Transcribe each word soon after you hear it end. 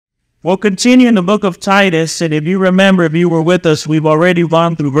We'll continue in the book of Titus, and if you remember, if you were with us, we've already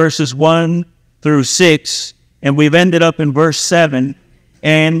gone through verses 1 through 6, and we've ended up in verse 7.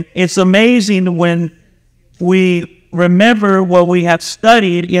 And it's amazing when we remember what we have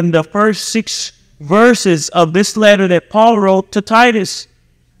studied in the first 6 verses of this letter that Paul wrote to Titus.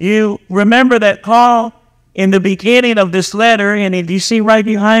 You remember that Paul, in the beginning of this letter, and if you see right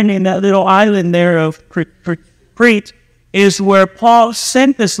behind in that little island there of Crete, is where Paul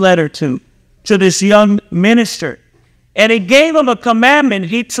sent this letter to this young minister. And he gave him a commandment.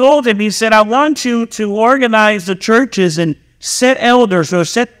 He told him, he said, I want you to organize the churches and set elders or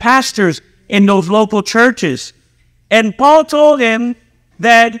set pastors in those local churches. And Paul told him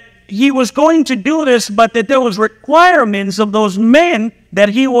that he was going to do this, but that there was requirements of those men that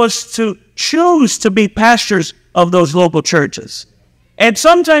he was to choose to be pastors of those local churches. And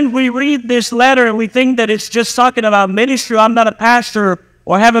sometimes we read this letter and we think that it's just talking about ministry. I'm not a pastor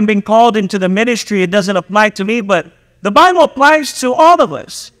or haven't been called into the ministry. It doesn't apply to me, but the Bible applies to all of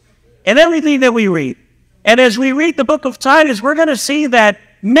us and everything that we read. And as we read the book of Titus, we're going to see that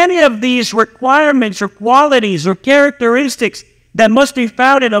many of these requirements or qualities or characteristics that must be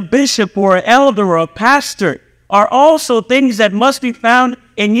found in a bishop or an elder or a pastor are also things that must be found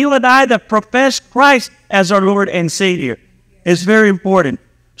in you and I that profess Christ as our Lord and Savior. It's very important.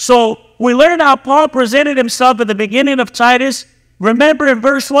 So we learned how Paul presented himself at the beginning of Titus. Remember in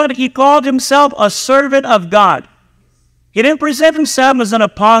verse 1, he called himself a servant of God. He didn't present himself as an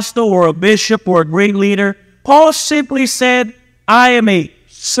apostle or a bishop or a great leader. Paul simply said, I am a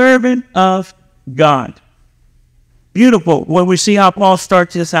servant of God. Beautiful when we see how Paul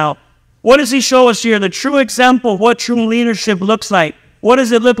starts this out. What does he show us here? The true example of what true leadership looks like. What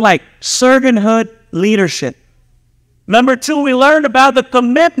does it look like? Servanthood leadership. Number 2, we learned about the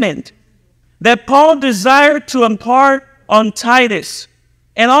commitment that Paul desired to impart on Titus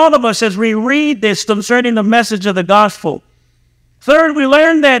and all of us as we read this concerning the message of the gospel. Third, we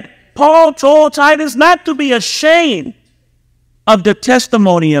learned that Paul told Titus not to be ashamed of the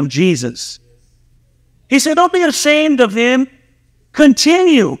testimony of Jesus. He said, don't be ashamed of him.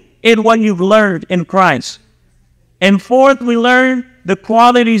 Continue in what you've learned in Christ. And fourth, we learned the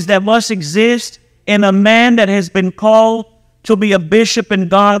qualities that must exist in a man that has been called to be a bishop in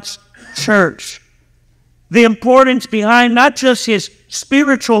God's church. The importance behind not just his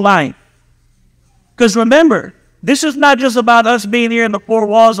spiritual life. Because remember, this is not just about us being here in the 4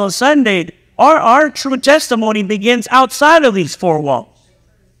 walls on Sunday. Our true testimony begins outside of these 4 walls.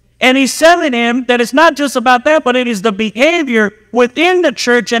 And he's telling him that it's not just about that, but it is the behavior within the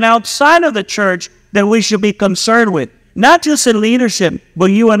church and outside of the church that we should be concerned with. Not just in leadership,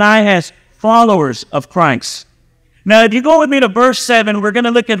 but you and I as followers of Christ. Now, if you go with me to verse 7, we're going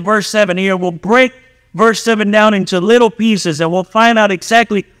to look at verse 7 here. We'll break verse 7 down into little pieces, and we'll find out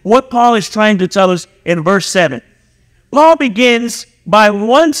exactly what Paul is trying to tell us in verse 7. Paul begins by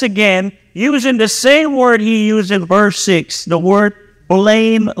once again using the same word he used in verse 6, the word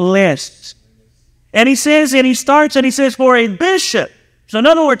blameless. And he says, and he starts and he says, for a bishop, so in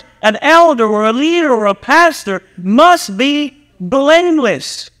other words, an elder or a leader or a pastor must be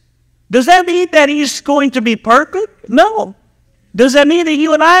blameless. Does that mean that he's going to be perfect? No. Does that mean that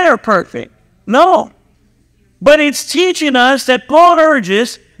you and I are perfect? No. But it's teaching us that Paul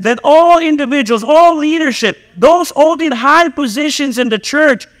urges that all individuals, all leadership, those holding high positions in the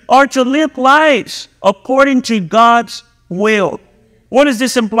church are to live lives according to God's will. What does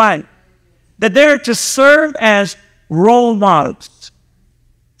this imply? That they're to serve as role models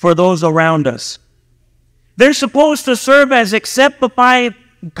for those around us. They're supposed to serve as exemplifying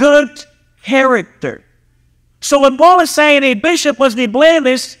good character. So when Paul is saying a bishop must be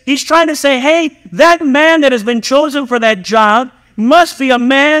blameless, he's trying to say, hey, that man that has been chosen for that job must be a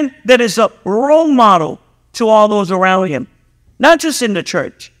man that is a role model to all those around him, not just in the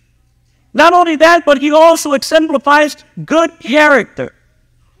church. Not only that, but he also exemplifies good character.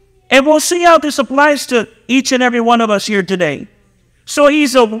 And we'll see how this applies to each and every one of us here today. So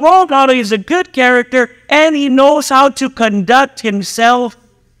he's a role model, he's a good character, and he knows how to conduct himself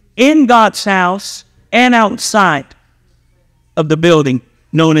in God's house and outside of the building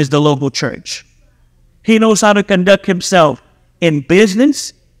known as the local church. He knows how to conduct himself in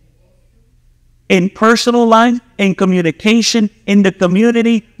business, in personal life, in communication, in the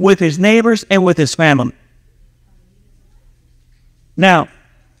community, with his neighbors, and with his family. Now,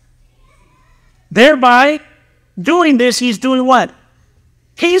 thereby, doing this, he's doing what?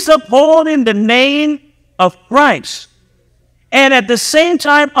 He's upholding the name of Christ. And at the same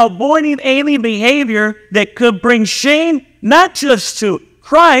time, avoiding any behavior that could bring shame, not just to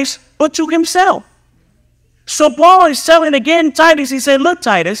Christ, but to himself. So Paul is telling again Titus, he said, look,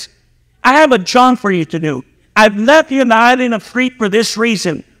 Titus, I have a job for you to do. I've left you in the island of Crete for this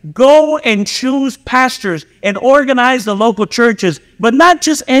reason. Go and choose pastors and organize the local churches, but not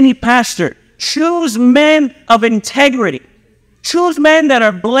just any pastor. Choose men of integrity. Choose men that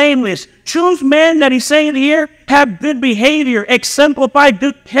are blameless. Choose men that he's saying here have good behavior, exemplify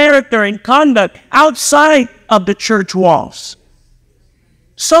good character and conduct outside of the church walls.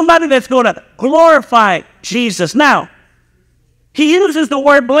 Somebody that's going to glorify Jesus. Now, he uses the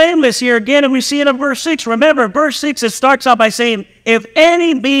word blameless here again, and we see it in verse 6. Remember, verse 6, it starts out by saying, if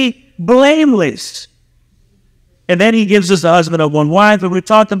any be blameless. And then he gives us the husband of one wife, and we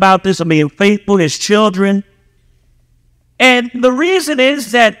talked about this, of being faithful, his children. And the reason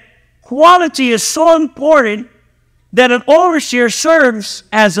is that quality is so important that an overseer serves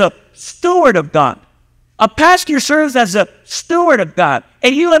as a steward of God. A pastor serves as a steward of God.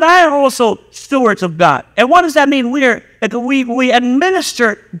 And you and I are also stewards of God. And what does that mean? We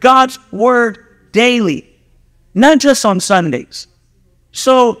administer God's word daily, not just on Sundays.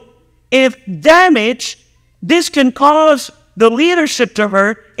 So if damage, this can cause the leadership to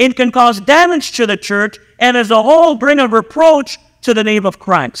hurt, it can cause damage to the church, and as a whole bring a reproach to the name of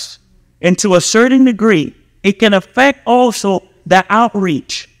Christ. And to a certain degree, it can affect also the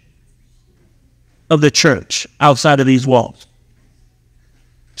outreach of the church outside of these walls.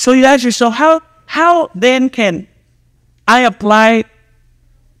 So you ask yourself, how then can I apply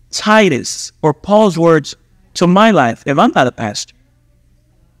Titus or Paul's words to my life if I'm not a pastor?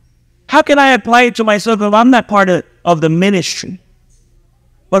 How can I apply it to myself if I'm not part of the ministry?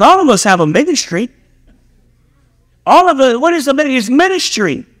 But all of us have a ministry. All of us, what is the ministry? It's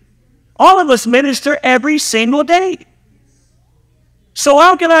ministry. All of us minister every single day. So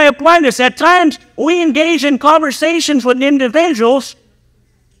how can I apply this? At times, we engage in conversations with individuals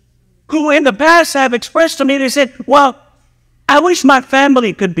who in the past have expressed to me, they said, well, I wish my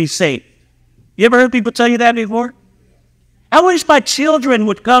family could be saved. You ever heard people tell you that before? I wish my children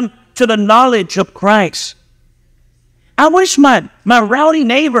would come to the knowledge of Christ. I wish my rowdy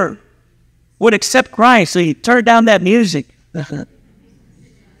neighbor would accept Christ, so he turned down that music.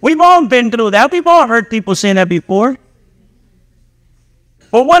 We've all been through that. We've all heard people say that before.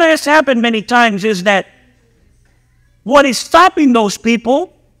 But what has happened many times is that what is stopping those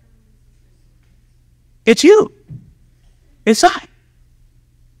people, it's you. It's I.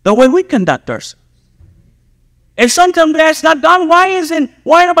 The way we conduct ourselves. And sometimes that's not done.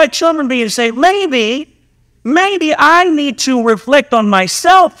 Why are my children being saved? Maybe I need to reflect on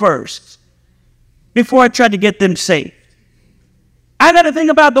myself first before I try to get them saved. I got to think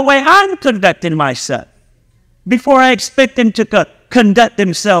about the way I'm conducting myself before I expect them to conduct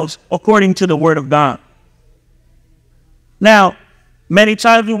themselves according to the Word of God. Now, many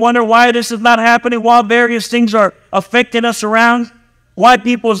times we wonder why this is not happening, why various things are affecting us around, why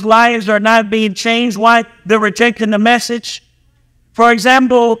people's lives are not being changed, why they're rejecting the message. For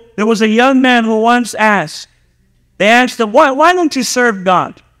example, there was a young man who once asked, they asked him, why don't you serve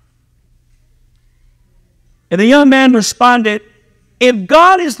God? And the young man responded, if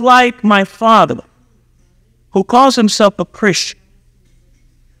God is like my father, who calls himself a Christian,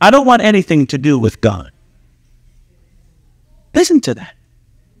 I don't want anything to do with God. Listen to that.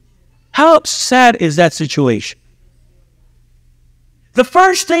 How sad is that situation? The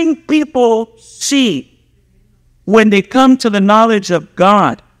first thing people see when they come to the knowledge of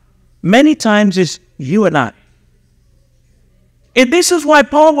God, many times is you and I. And this is why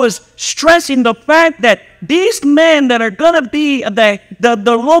Paul was stressing the fact that these men that are going to be the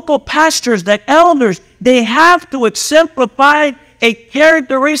local pastors, the elders, they have to exemplify a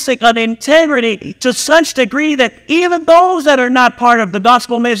characteristic of integrity to such degree that even those that are not part of the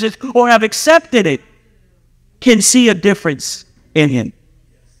gospel message or have accepted it can see a difference in him.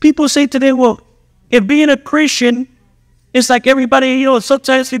 People say today, well, if being a Christian, it's like everybody,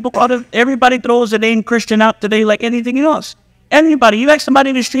 sometimes people everybody throws the name Christian out today like anything else. Anybody, you ask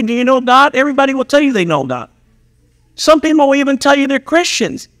somebody in the street, do you know God? Everybody will tell you they know God. Some people will even tell you they're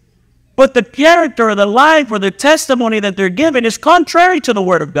Christians. But the character or the life or the testimony that they're giving is contrary to the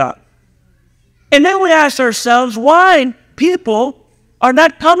Word of God. And then we ask ourselves why people are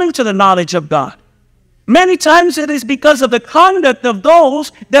not coming to the knowledge of God. Many times it is because of the conduct of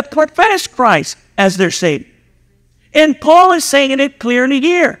those that profess Christ as their Savior. And Paul is saying it clearly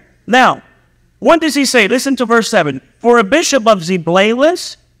here. Now, what does he say? Listen to verse 7. For a bishop must be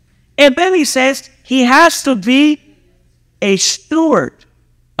blameless. And then he says he has to be a steward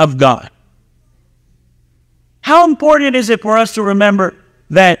of God. How important is it for us to remember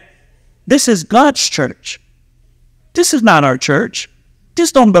that this is God's church? This is not our church.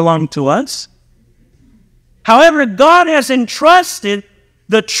 This don't belong to us. However, God has entrusted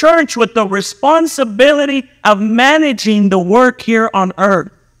the church with the responsibility of managing the work here on earth.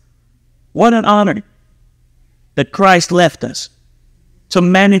 What an honor that Christ left us to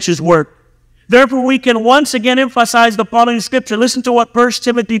manage his work. Therefore, we can once again emphasize the following scripture. Listen to what 1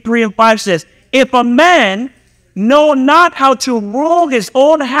 Timothy 3:5 says. If a man know not how to rule his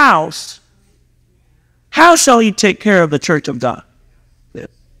own house, how shall he take care of the church of God?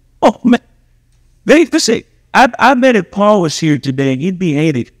 Oh, man. Listen, I bet if Paul was here today, he'd be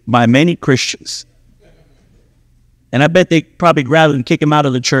hated by many Christians. And I bet they'd probably grab him and kick him out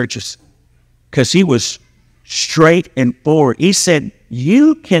of the churches because he was straight and forward. He said,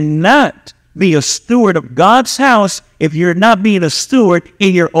 you cannot be a steward of God's house if you're not being a steward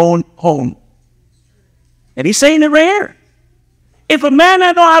in your own home. And he's saying it right here. If a man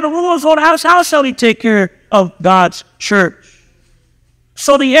doesn't know how to rule his own house, how shall he take care of God's church?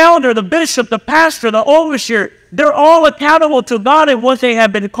 So the elder, the bishop, the pastor, the overseer, they're all accountable to God and what they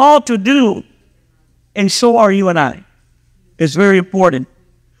have been called to do. And so are you and I. It's very important.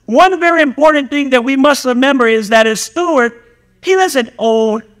 One very important thing that we must remember is that as steward, he doesn't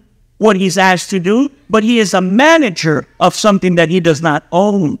own what he's asked to do, but he is a manager of something that he does not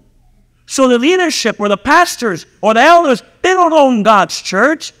own. So the leadership or the pastors or the elders, they don't own God's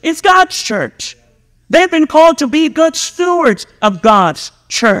church. It's God's church. They've been called to be good stewards of God's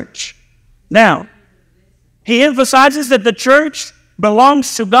church. Now, he emphasizes that the church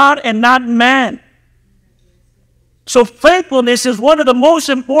belongs to God and not man. So faithfulness is one of the most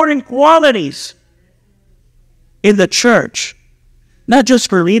important qualities in the church. Not just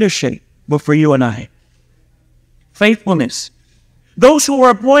for leadership, but for you and I. Faithfulness. Those who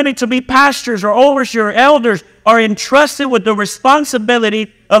are appointed to be pastors or overseers or elders are entrusted with the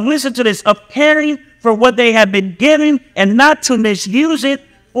responsibility of, listen to this, of caring for what they have been given and not to misuse it,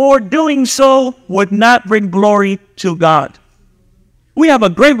 or doing so would not bring glory to God. We have a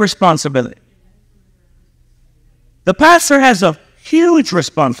great responsibility. The pastor has a huge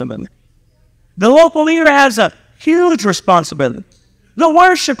responsibility. The local leader has a huge responsibility. The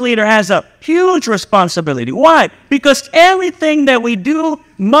worship leader has a huge responsibility. Why? Because everything that we do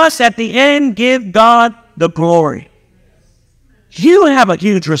must at the end give God the glory. You have a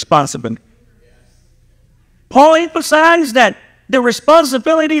huge responsibility. Paul emphasized that the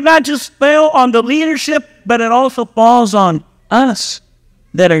responsibility not just fell on the leadership, but it also falls on us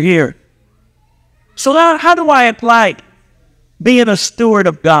that are here. So now, how do I apply being a steward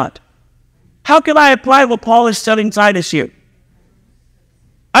of God? How can I apply what Paul is telling Titus here?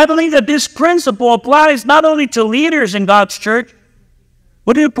 I believe that this principle applies not only to leaders in God's church,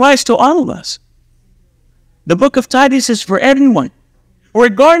 but it applies to all of us. The book of Titus is for everyone,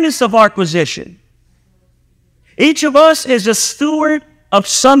 regardless of our position. Each of us is a steward of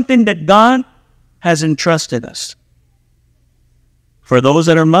something that God has entrusted us. For those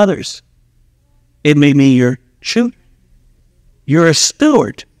that are mothers, it may be your children. You're a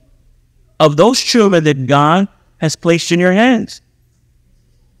steward of those children that God has placed in your hands.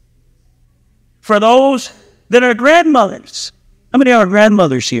 For those that are grandmothers, how many are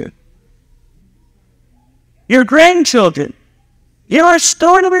grandmothers here? Your grandchildren. You're a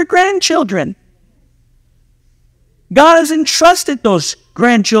steward of your grandchildren. God has entrusted those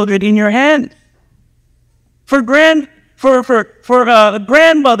grandchildren in your hand. For grandmothers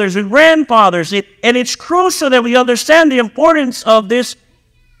and grandfathers, and it's crucial that we understand the importance of this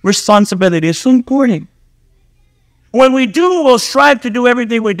responsibility. It's so important. When we do, we'll strive to do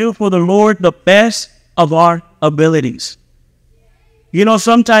everything we do for the Lord, the best of our abilities. You know,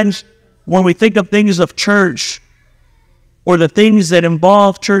 sometimes when we think of things of church or the things that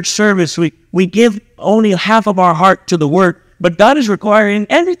involve church service, we give only half of our heart to the work, but God is requiring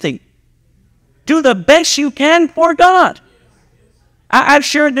everything. Do the best you can for God. I've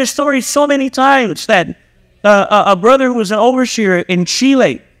shared this story so many times that a brother who was an overseer in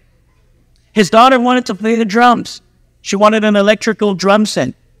Chile, his daughter wanted to play the drums. She wanted an electrical drum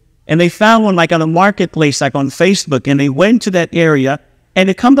set. And they found one like on a marketplace, like on Facebook. And they went to that area. And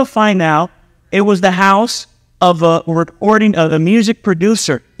they come to find out it was the house of a music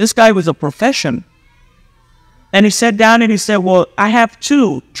producer. This guy was a professional. And he sat down and he said, well, I have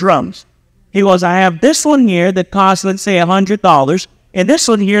two drums. He goes, I have this one here that costs, let's say, $100. And this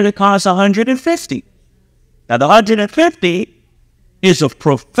one here that costs $150. Now, the $150 is a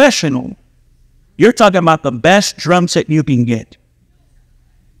professional. You're talking about the best drum set you can get.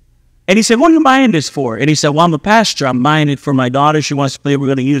 And he said, what are you buying this for? And he said, well, I'm a pastor. I'm buying it for my daughter. She wants to play. We're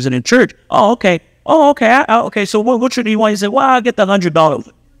going to use it in church. Oh, okay. Oh, okay. Okay. So what should he want? He said, well, I'll get the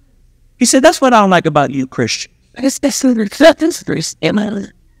 $100. He said, that's what I don't like about you, Christian.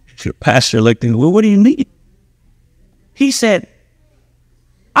 Your pastor looked at him, well, what do you need? He said,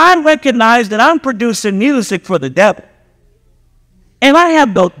 I recognize that I'm producing music for the devil. And I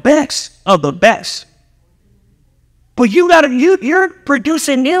have the best of the best. But you're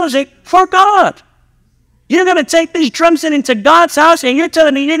producing music for God. You're going to take these drums into God's house and you're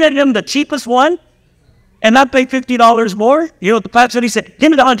telling me you're going to give him the cheapest one and not pay $50 more? You know what the pastor, he said,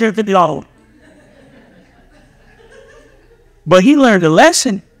 give me the $150. But he learned a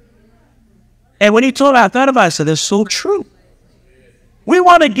lesson. And when he told me, I thought about it, I said, that's so true. We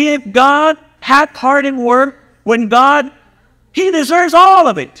want to give God half-hearted work when God, he deserves all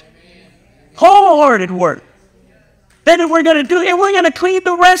of it. Wholehearted work. Then we're going to do, and we're going to clean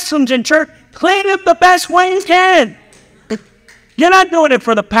the restrooms in church. Clean it the best way you can. You're not doing it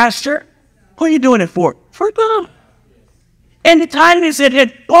for the pastor. Who are you doing it for? For God. And Titus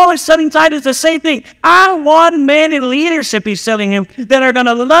said, Paul is telling Titus the same thing. I want men in leadership, he's telling him, that are going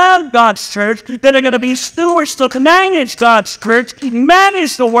to love God's church, that are going to be stewards to manage God's church,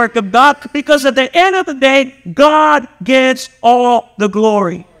 manage the work of God, because at the end of the day, God gets all the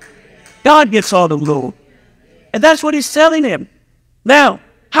glory. God gets all the glory. And that's what he's telling him. Now,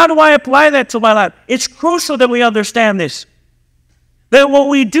 how do I apply that to my life? It's crucial that we understand this. That what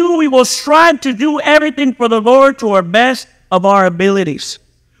we do, we will strive to do everything for the Lord to our best of our abilities.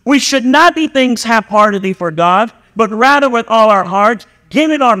 We should not do things half-heartedly for God, but rather with all our hearts,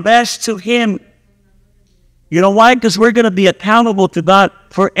 giving our best to him. You know why? Because we're going to be accountable to God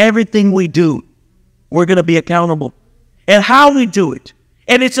for everything we do. We're going to be accountable. And how we do it.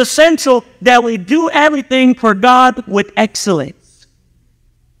 And it's essential that we do everything for God with excellence.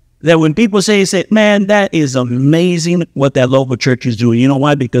 That when people say, man, that is amazing what that local church is doing. You know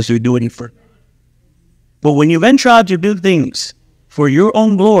why? Because they're doing it for God. But when you venture out to do things for your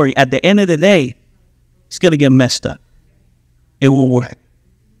own glory, at the end of the day, it's going to get messed up. It will work.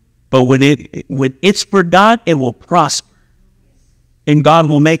 But when it's for God, it will prosper. And God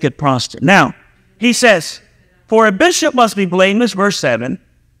will make it prosper. Now, he says, for a bishop must be blameless, verse 7,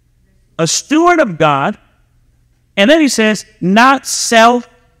 a steward of God, and then he says, not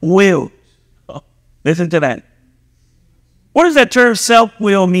self-willed. Oh, listen to that. What does that term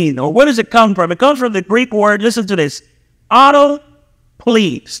self-will mean? Or where does it come from? It comes from the Greek word, listen to this,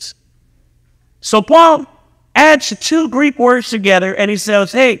 auto-please. So Paul adds two Greek words together and he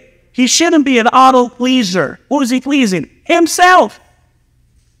says, hey, he shouldn't be an auto-pleaser. Who is he pleasing? Himself.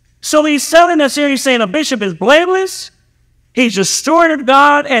 So he's telling us here, he's saying a bishop is blameless, he's a steward of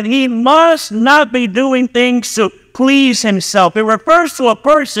God, and he must not be doing things to please himself. It refers to a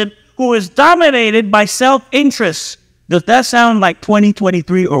person who is dominated by self-interest. Does that sound like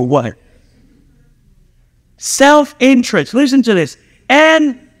 2023 or what? Self-interest. Listen to this.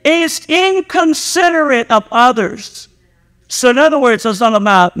 And is inconsiderate of others. So in other words, it's all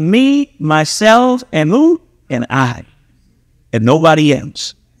about me, myself, and who? And I. And nobody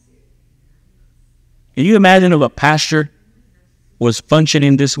else. Can you imagine if a pastor was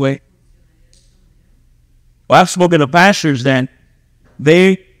functioning this way? Well, I've spoken to pastors that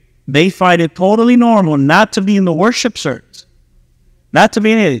they find it totally normal not to be in the worship service. Not to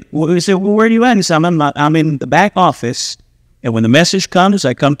be in it. We say, well, where are you at? He said, I'm in the back office. And when the message comes,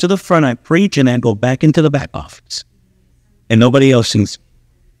 I come to the front, I preach, and then go back into the back office. And nobody else sings.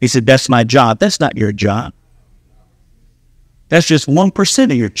 He said, that's my job. That's not your job. That's just 1%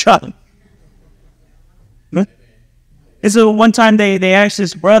 of your job. Huh? And so one time they asked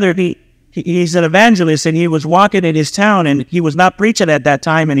his brother, he's an evangelist, and he was walking in his town, and he was not preaching at that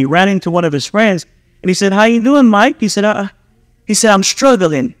time, and he ran into one of his friends, and he said, how you doing, Mike? He said, I'm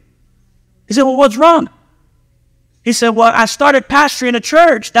struggling. He said, well, what's wrong? He said, well, I started pastoring a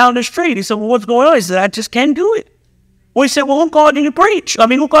church down the street. He said, well, what's going on? He said, I just can't do it. Well, he said, well, who called you to preach?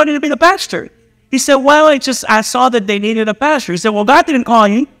 Who called you to be the pastor? He said, well, I saw that they needed a pastor. He said, well, God didn't call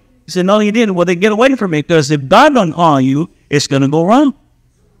you. He said, no, he didn't. Well, then get away from me, because if God don't call you, it's going to go wrong.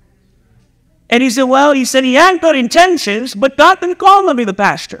 And he said, well, he had good intentions, but God didn't call him to be the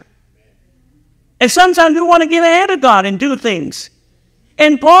pastor. And sometimes we want to get ahead of God and do things.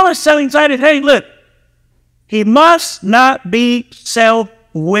 And Paul is telling Titus, hey, look, he must not be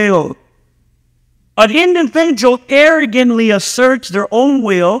self-willed. An individual arrogantly asserts their own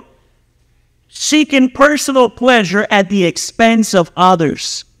will, seeking personal pleasure at the expense of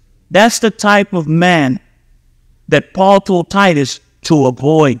others. That's the type of man that Paul told Titus to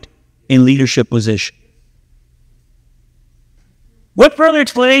avoid in leadership position. What further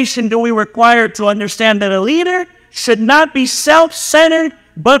explanation do we require to understand that a leader should not be self-centered,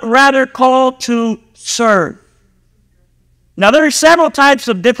 but rather called to serve? Now, there are several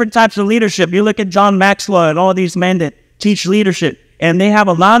different types of leadership. You look at John Maxwell and all these men that teach leadership, and they have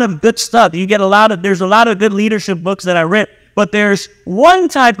a lot of good stuff. There's a lot of good leadership books that I read. But there's one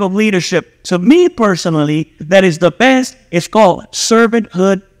type of leadership, to me personally, that is the best. It's called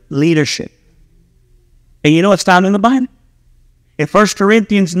servanthood leadership. And you know it's found in the Bible? In 1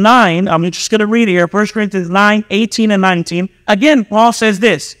 Corinthians 9, I'm just going to read it here, 1 Corinthians 9, 18 and 19. Again, Paul says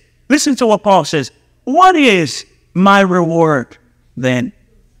this. Listen to what Paul says. What is my reward then?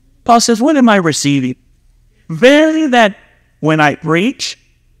 Paul says, what am I receiving? Verily that when I preach,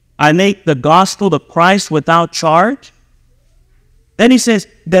 I make the gospel of Christ without charge. Then he says,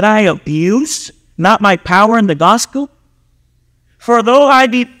 that I abuse not my power in the gospel. For though I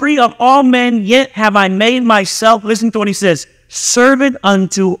be free of all men, yet have I made myself, listen to what he says, servant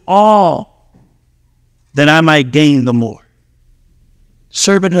unto all, that I might gain the more.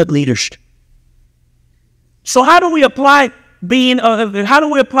 Servanthood leadership. So how do we apply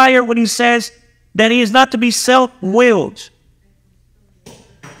here when he says that he is not to be self-willed?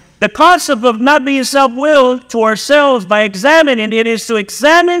 The concept of not being self-willed to ourselves by examining it is to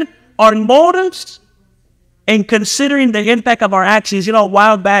examine our motives and considering the impact of our actions. You know, a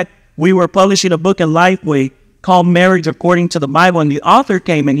while back, we were publishing a book in Lifeway called Marriage According to the Bible, and the author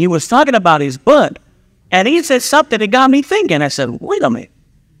came and he was talking about his book, and he said something that got me thinking. I said, wait a minute.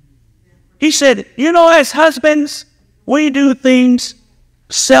 He said, you know, as husbands, we do things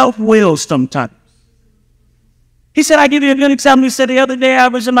self-willed sometimes. He said, I give you a good example. He said, the other day I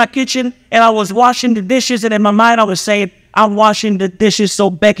was in my kitchen and I was washing the dishes, and in my mind I was saying, I'm washing the dishes so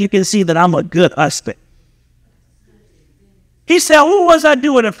Becky can see that I'm a good husband. He said, who was I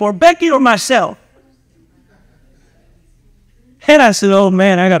doing it for, Becky or myself? And I said, oh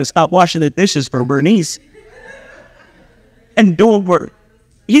man, I got to stop washing the dishes for Bernice and do work.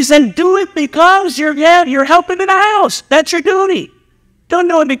 He said, do it because you're helping in the house. That's your duty. Don't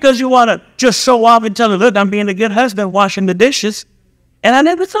do it because you want to just show off and tell her, look, I'm being a good husband washing the dishes. And I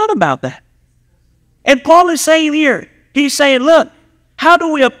never thought about that. And Paul is saying here, he's saying, look, how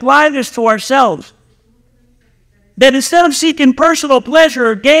do we apply this to ourselves? That instead of seeking personal pleasure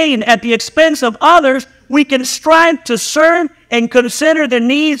or gain at the expense of others, we can strive to serve and consider the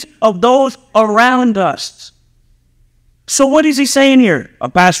needs of those around us. So what is he saying here? A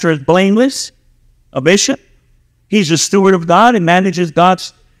pastor is blameless. A bishop, he's a steward of God and manages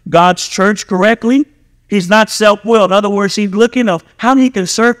God's church correctly. He's not self-willed. In other words, he's looking at how he can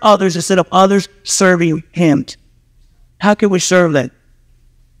serve others instead of others serving him. How can we serve that?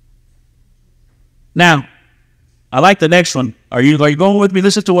 Now, I like the next one. Are you going with me?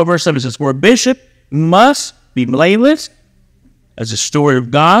 Listen to what verse 7 says. For a bishop must be blameless as a steward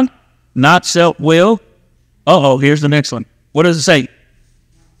of God, not self-willed. Here's the next one. What does it say?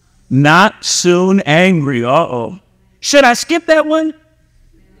 Not soon angry. Should I skip that one?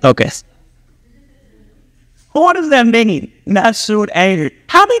 Okay. What does that mean? Not soon angry.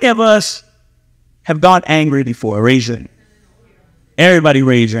 How many of us have got angry before? Raise your hand. Everybody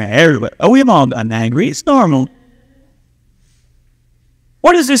raise your hand. Everybody. Oh, we've all gotten angry. It's normal.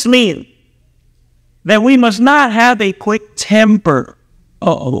 What does this mean? That we must not have a quick temper.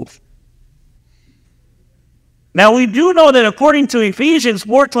 Now, we do know that according to Ephesians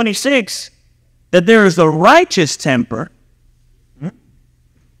 4:26, that there is a righteous temper.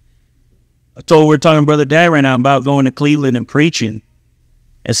 I told we're talking to Brother Dad right now about going to Cleveland and preaching.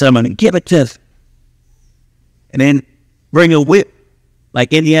 And so I'm going to give it to him. And then bring a whip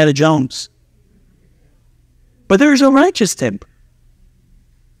like Indiana Jones. But there's a righteous temper.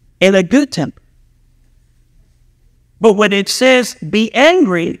 And a good temper. But when it says, be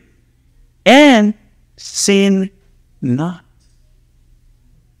angry and sin not.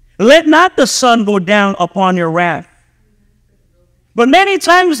 Let not the sun go down upon your wrath. But many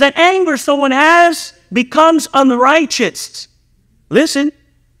times that anger someone has becomes unrighteous. Listen.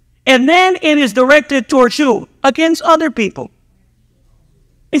 And then it is directed towards you, against other people.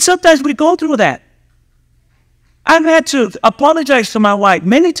 And sometimes we go through that. I've had to apologize to my wife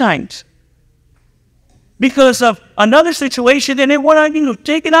many times because of another situation, and then what I do,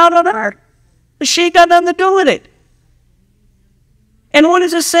 take it out on her. She got nothing to do with it. And what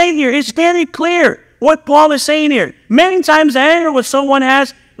does it say here? It's very clear what Paul is saying here. Many times the anger what someone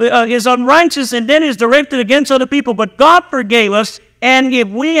has is unrighteous and then is directed against other people, but God forgave us, and if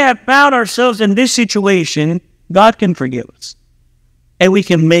we have found ourselves in this situation, God can forgive us, and we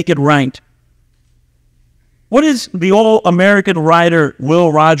can make it right. What is the old American writer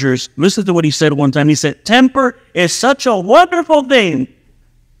Will Rogers? Listen to what he said one time. He said, temper is such a wonderful thing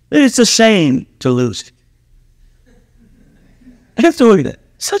that it's a shame to lose it. I have to look at that.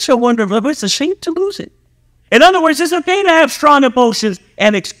 Such a wonderful, but it's a shame to lose it. In other words, it's okay to have strong emotions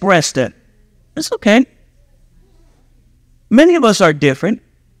and express them. It's okay. Many of us are different.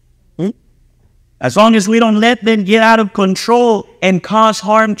 As long as we don't let them get out of control and cause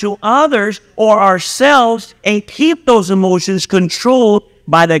harm to others or ourselves, and keep those emotions controlled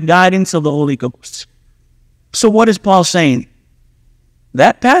by the guidance of the Holy Ghost. So what is Paul saying?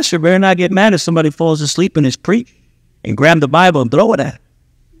 That pastor better not get mad if somebody falls asleep in his preach and grab the Bible and throw it at him.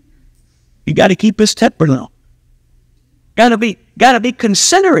 You got to keep his temper low. Got to be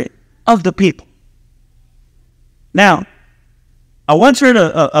considerate of the people. Now, I once heard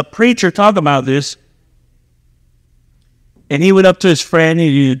a preacher talk about this, and he went up to his friend,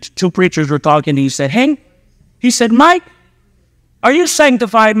 and two preachers were talking, and he said, "Hey," he said, "Mike, are you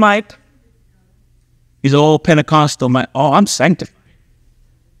sanctified, Mike?" He's an old Pentecostal. Mike, "Oh, I'm sanctified.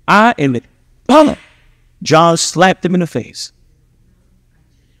 I am it." John slapped him in the face.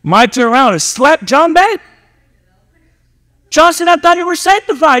 Mike turned around and slapped John back. John said, "I thought you were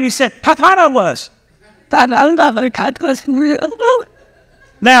sanctified." He said, "I thought I was."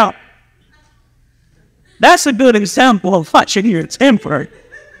 Now, that's a good example of watching your temper.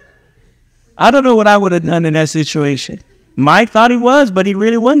 I don't know what I would have done in that situation. Mike thought he was, but he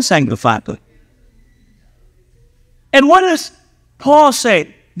really wasn't sanctified. And what does Paul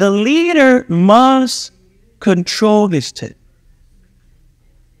say? The leader must control his temper.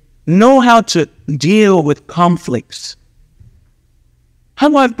 Know how to deal with conflicts. How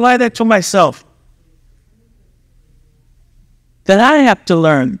do I apply that to myself? That I have to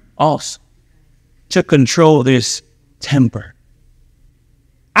learn also to control this temper.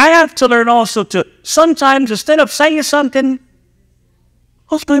 I have to learn also to sometimes, instead of saying something,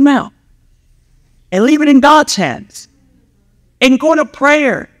 close my mouth and leave it in God's hands and go to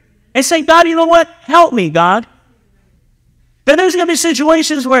prayer and say, "God, you know what? Help me, God." Then there's going to be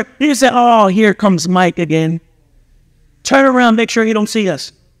situations where you say, "Oh, here comes Mike again." Turn around, make sure he don't see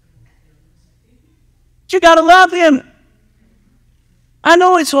us. You got to love him. I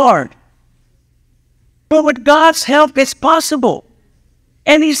know it's hard, but with God's help, it's possible.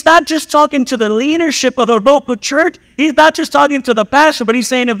 And he's not just talking to the leadership of the local church. He's not just talking to the pastor, but he's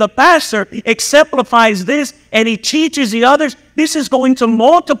saying if the pastor exemplifies this and he teaches the others, this is going to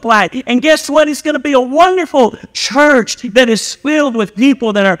multiply. And guess what? It's going to be a wonderful church that is filled with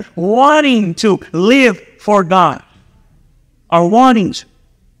people that are wanting to live for God, are wanting to.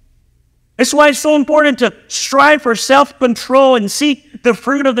 That's why it's so important to strive for self-control and seek the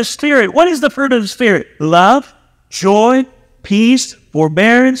fruit of the Spirit. What is the fruit of the Spirit? Love, joy, peace,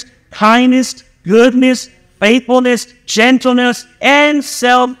 forbearance, kindness, goodness, faithfulness, gentleness, and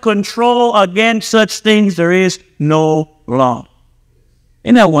self-control. Against such things there is no law.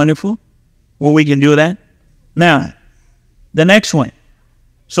 Isn't that wonderful? Well, we can do that. Now, the next one.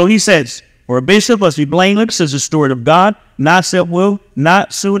 So he says, "For a bishop must be blameless as a steward of God, not self-willed,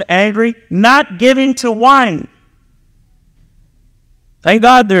 not soon angry, not given to wine." Thank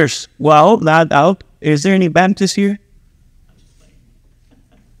God there's, not out. Is there any Baptists here?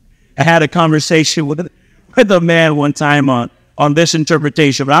 I had a conversation with a man one time on this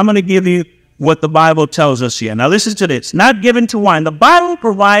interpretation, but I'm going to give you what the Bible tells us here. Now listen to this. Not given to wine. The Bible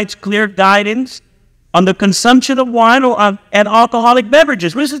provides clear guidance on the consumption of wine and alcoholic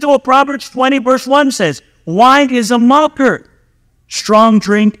beverages. Listen to what Proverbs 20 verse 1 says. "Wine is a mocker. Strong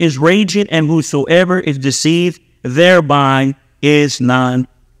drink is raging, and whosoever is deceived thereby is not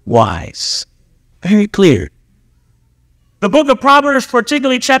wise." Very clear. The book of Proverbs,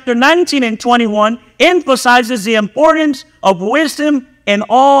 particularly chapter 19 and 21, emphasizes the importance of wisdom in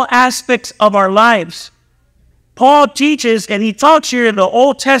all aspects of our lives. Paul teaches, and he talks here in the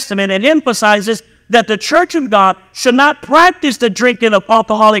Old Testament, and emphasizes that the church of God should not practice the drinking of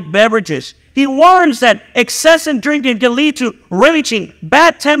alcoholic beverages. He warns that excessive drinking can lead to raging,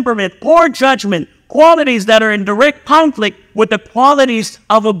 bad temperament, poor judgment, qualities that are in direct conflict with the qualities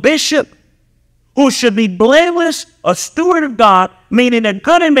of a bishop, who should be blameless, a steward of God, meaning a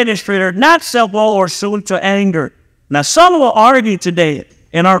good administrator, not self-willed or soon to anger. Now, some will argue today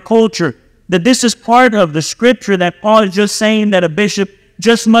in our culture that this is part of the scripture that Paul is just saying that a bishop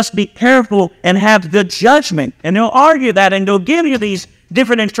just must be careful and have good judgment. And they'll argue that, and they'll give you these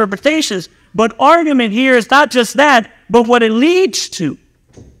different interpretations. But argument here is not just that, but what it leads to.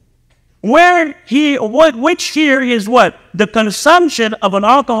 Which here is what? The consumption of an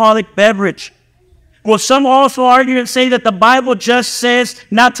alcoholic beverage. Well, some also argue and say that the Bible just says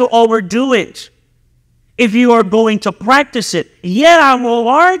not to overdo it if you are going to practice it. Yet I will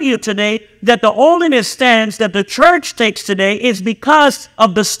argue today that the holiness stance that the church takes today is because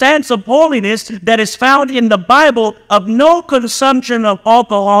of the stance of holiness that is found in the Bible of no consumption of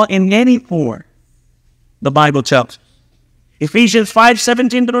alcohol in any form. The Bible tells us. Ephesians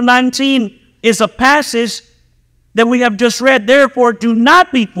 5:17 through 19 is a passage that we have just read. "Therefore, do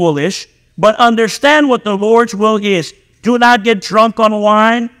not be foolish, but understand what the Lord's will is. Do not get drunk on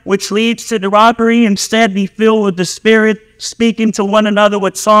wine, which leads to debauchery. Instead, be filled with the Spirit, speaking to one another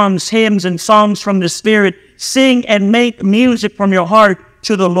with psalms, hymns, and songs from the Spirit. Sing and make music from your heart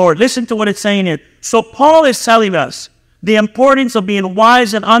to the Lord. Listen to what it's saying here. So Paul is telling us the importance of being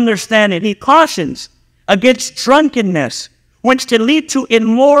wise and understanding. He cautions against drunkenness, which can lead to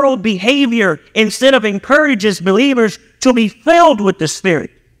immoral behavior, instead of encourages believers to be filled with the Spirit.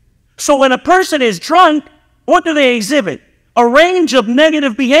 So when a person is drunk, what do they exhibit? A range of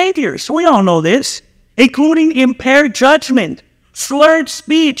negative behaviors. We all know this, including impaired judgment, slurred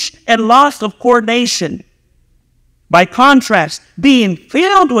speech, and loss of coordination. By contrast, being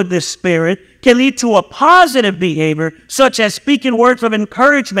filled with the Spirit can lead to a positive behavior, such as speaking words of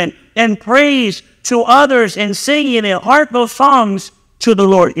encouragement and praise to others and singing in heartfelt songs to the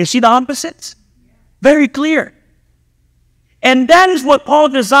Lord. You see the opposites? Very clear. And that is what Paul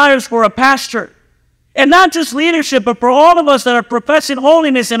desires for a pastor. And not just leadership, but for all of us that are professing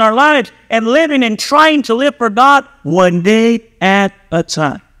holiness in our lives and living and trying to live for God one day at a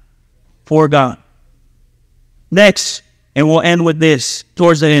time. For God. Next, and we'll end with this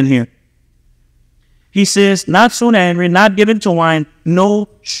towards the end here. He says, not soon angry, not given to wine, no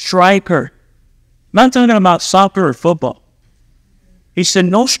striker. I'm not talking about soccer or football. He said,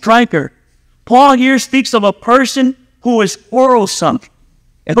 no striker. Paul here speaks of a person who is quarrelsome.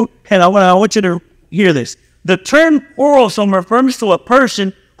 And I want you to hear this. The term quarrelsome refers to a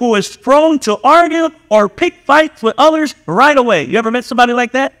person who is prone to argue or pick fights with others right away. You ever met somebody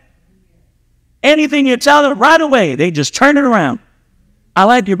like that? Anything you tell them right away, they just turn it around. I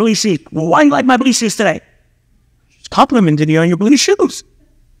like your blue shoes. Well, why do you like my blue shoes today? Just complimented you on your blue shoes.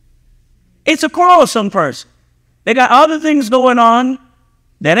 It's a quarrelsome person. They got other things going on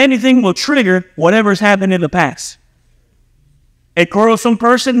that anything will trigger whatever's happened in the past. A quarrelsome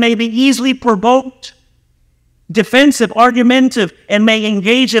person may be easily provoked, defensive, argumentative, and may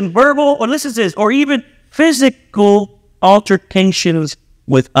engage in verbal, or listen to this, or even physical altercations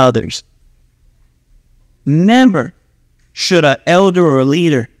with others. Never should an elder or a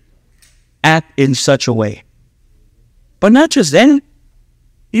leader act in such a way. But not just then,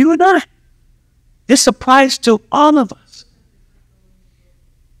 you and I. This applies to all of us.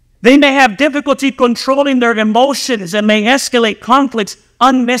 They may have difficulty controlling their emotions and may escalate conflicts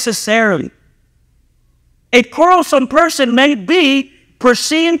unnecessarily. A quarrelsome person may be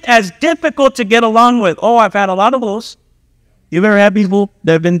perceived as difficult to get along with. Oh, I've had a lot of those. You've ever had people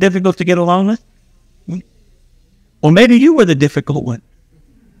that have been difficult to get along with? Or maybe you were the difficult one.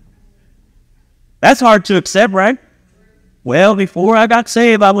 That's hard to accept, right? Well, before I got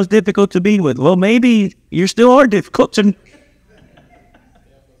saved, I was difficult to be with. Well, maybe you still are difficult to...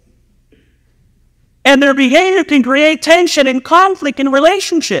 And their behavior can create tension and conflict in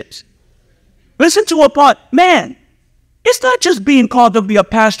relationships. Listen to what Paul... Man, it's not just being called to be a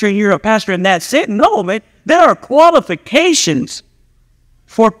pastor and you're a pastor and that's it. No, man. There are qualifications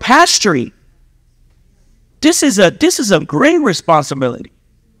for pastoring. This is a great responsibility.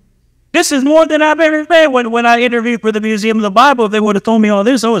 This is more than I've ever had. When I interviewed for the Museum of the Bible, if they would have told me all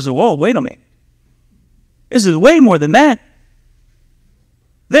this, I would say, whoa, wait a minute. This is way more than that.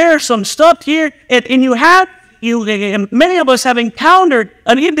 There's some stuff here, and many of us have encountered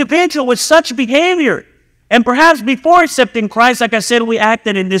an individual with such behavior. And perhaps before accepting Christ, like I said, we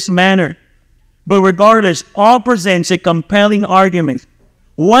acted in this manner. But regardless, Paul presents a compelling argument.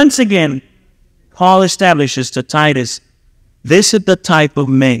 Once again, Paul establishes to Titus, this is the type of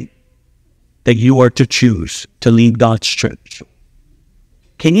man that you are to choose to lead God's church.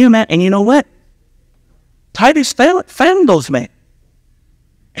 Can you imagine? And you know what? Titus found those men.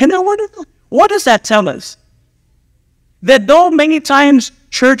 And then what does that tell us? That though many times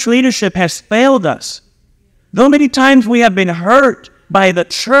church leadership has failed us, though many times we have been hurt by the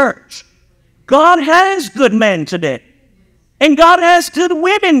church, God has good men today. And God has good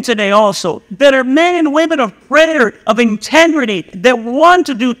women today also, that are men and women of prayer, of integrity, that want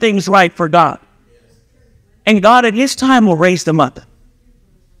to do things right for God. And God at His time will raise them up.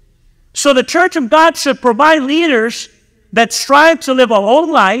 So the church of God should provide leaders that strive to live a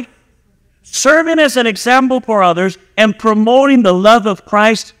whole life, serving as an example for others, and promoting the love of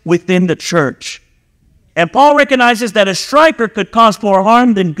Christ within the church. And Paul recognizes that a striker could cause more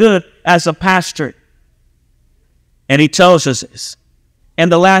harm than good as a pastor. And he tells us this. And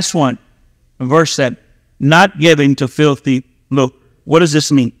the last one, verse 7, not giving to filthy lucre. What does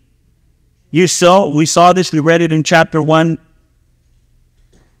this mean? We saw this, we read it in chapter 1.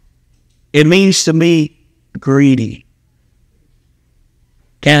 It means to me greedy.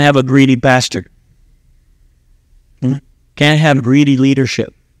 Can't have a greedy pastor. Can't have greedy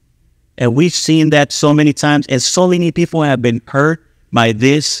leadership. And we've seen that so many times, and so many people have been hurt by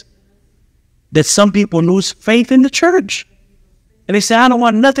this, that some people lose faith in the church. And they say, I don't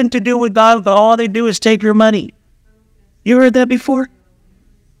want nothing to do with God, but all they do is take your money. You heard that before?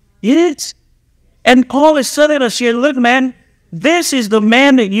 Yes. And Paul is telling us here, look, man, this is the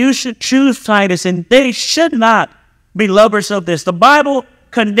man that you should choose, Titus, and they should not be lovers of this. The Bible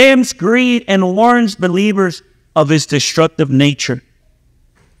condemns greed and warns believers of its destructive nature.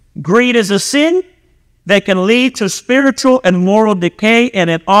 Greed is a sin that can lead to spiritual and moral decay, and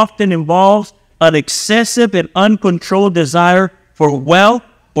it often involves an excessive and uncontrolled desire for wealth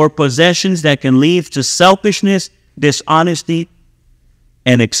or possessions that can lead to selfishness, dishonesty,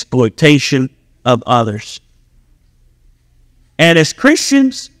 and exploitation of others. And as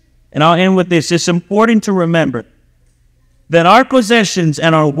Christians, and I'll end with this, it's important to remember that our possessions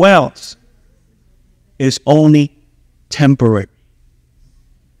and our wealth is only temporary.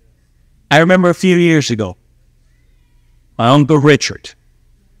 I remember a few years ago, my Uncle Richard,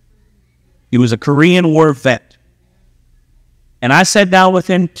 he was a Korean War vet. And I sat down with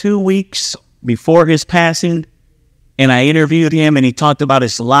him 2 weeks before his passing, and I interviewed him, and he talked about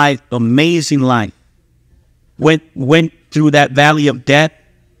his life, amazing life. Went through that valley of death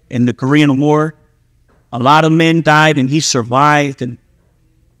in the Korean War. A lot of men died, and he survived. And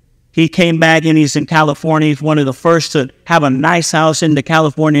he came back, and he's in California. He's one of the first to have a nice house in the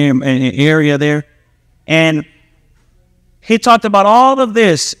California area there. And he talked about all of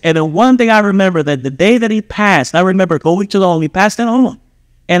this. And the one thing I remember, that the day that he passed, I remember going to the home. He passed at home.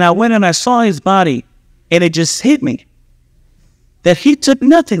 And I went and I saw his body, and it just hit me that he took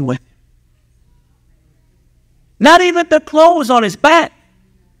nothing with him. Not even the clothes on his back.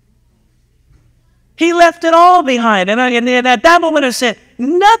 He left it all behind. And at that moment I said,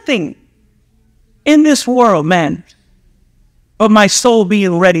 nothing in this world, man, but my soul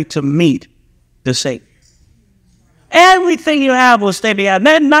being ready to meet the Savior. Everything you have will stay behind.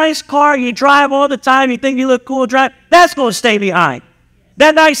 That nice car you drive all the time, you think you look cool drive, that's going to stay behind.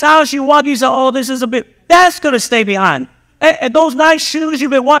 That nice house you walk, you say, oh, this is a bit, that's going to stay behind. And those nice shoes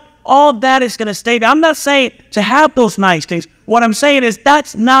you've been wanting, all that is going to stay behind. I'm not saying to have those nice things. What I'm saying is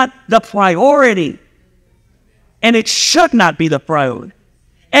that's not the priority. And it should not be the priority.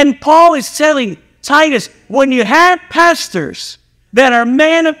 And Paul is telling Titus, when you have pastors that are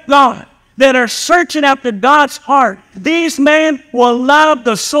men of God, that are searching after God's heart, these men will love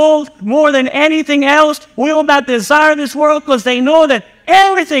the soul more than anything else, will not desire this world, because they know that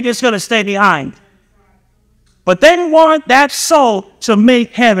everything is going to stay behind. But they want that soul to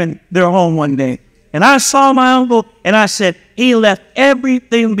make heaven their home one day. And I saw my uncle, and I said, he left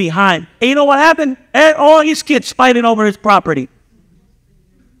everything behind. And you know what happened? All his kids fighting over his property.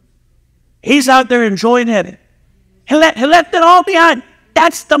 He's out there enjoying heaven. He left it all behind.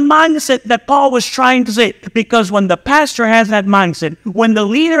 That's the mindset that Paul was trying to say. Because when the pastor has that mindset, when the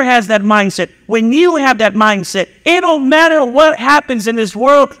leader has that mindset, when you have that mindset, it don't matter what happens in this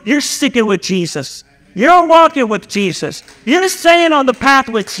world, you're sticking with Jesus. You're walking with Jesus. You're staying on the path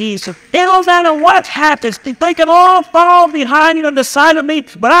with Jesus. It don't matter what happens. They can all fall behind you on the side of me,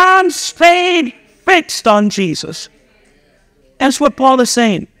 but I'm staying fixed on Jesus. That's what Paul is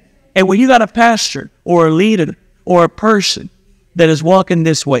saying. And when you got a pastor or a leader or a person that is walking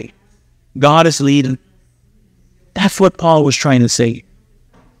this way, God is leading. That's what Paul was trying to say.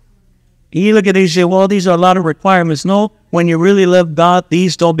 You look at these and say, well, these are a lot of requirements. No, when you really love God,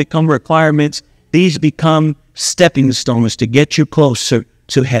 these don't become requirements. These become stepping stones to get you closer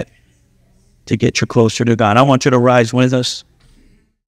to heaven, to get you closer to God. I want you to rise with us.